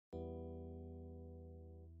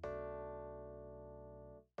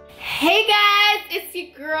Hey guys, it's your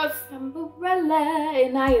girl Summerella,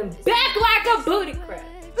 and I am back like a booty crab.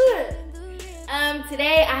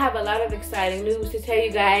 Today I have a lot of exciting news to tell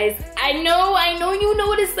you guys. I know you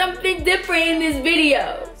noticed something different in this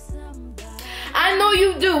video. I know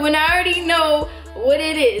you do, and I already know what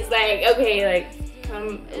it is. Like, okay,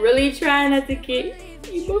 I'm really trying not to get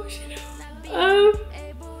emotional. I'm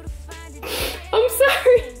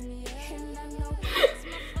sorry.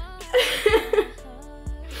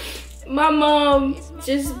 My mom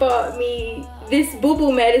just bought me this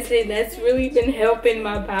boo-boo medicine that's really been helping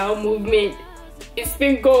my bowel movement. It's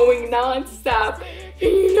been going non-stop.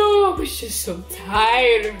 And you know, I was just so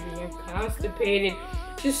tired of being constipated.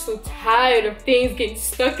 Just so tired of things getting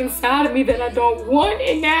stuck inside of me that I don't want.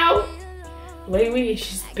 And now, lately it's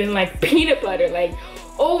just been like peanut butter. Like,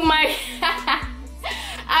 oh my,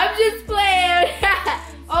 I'm just playing.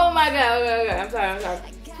 Oh my God, I'm sorry.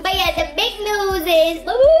 But yeah, the big news is,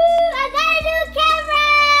 I got a new camera!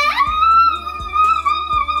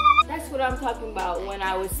 That's what I'm talking about when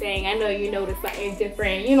I was saying, I know you noticed something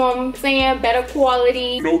different. You know what I'm saying? Better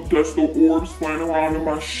quality. No dust or orbs flying around in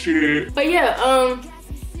my shit. But yeah,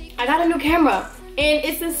 I got a new camera. And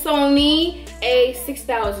it's a Sony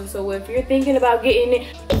A6000. So if you're thinking about getting it,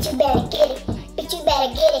 bitch, you better get it. Bitch, you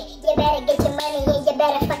better get it. You better get your money and you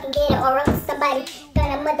better fucking get it, or else somebody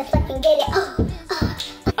gonna motherfucking get it.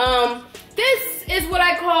 This is what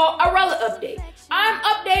I call a Rella update. I'm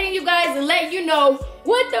updating you guys and letting you know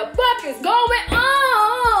what the fuck is going on.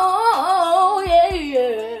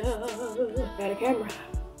 Yeah. I got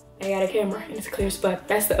a camera and it's clear as fuck.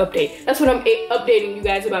 That's the update. That's what I'm updating you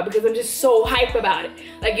guys about because I'm just so hype about it.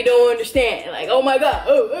 Like, you don't understand. Like, oh my God.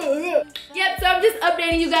 Oh. Yep, so I'm just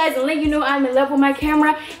updating you guys and letting you know I'm in love with my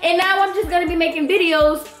camera. And now I'm just gonna be making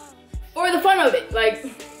videos for the fun of it. Like,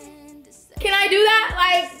 can I do that?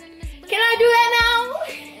 Like, can I do that now?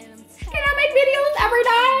 Can I make videos every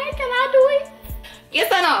day? Can I do it?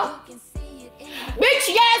 Yes or no? Bitch,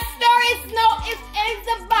 yes, there is no ifs, ands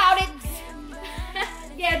about it.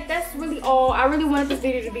 Yeah, that's really all. I really wanted this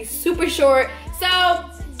video to be super short. So,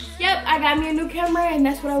 yep, I got me a new camera and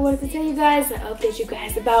that's what I wanted to tell you guys and update you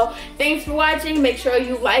guys about. Thanks for watching. Make sure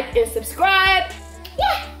you like and subscribe.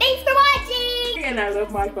 Yeah, thanks for watching. And I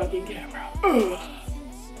love my fucking camera. Ugh.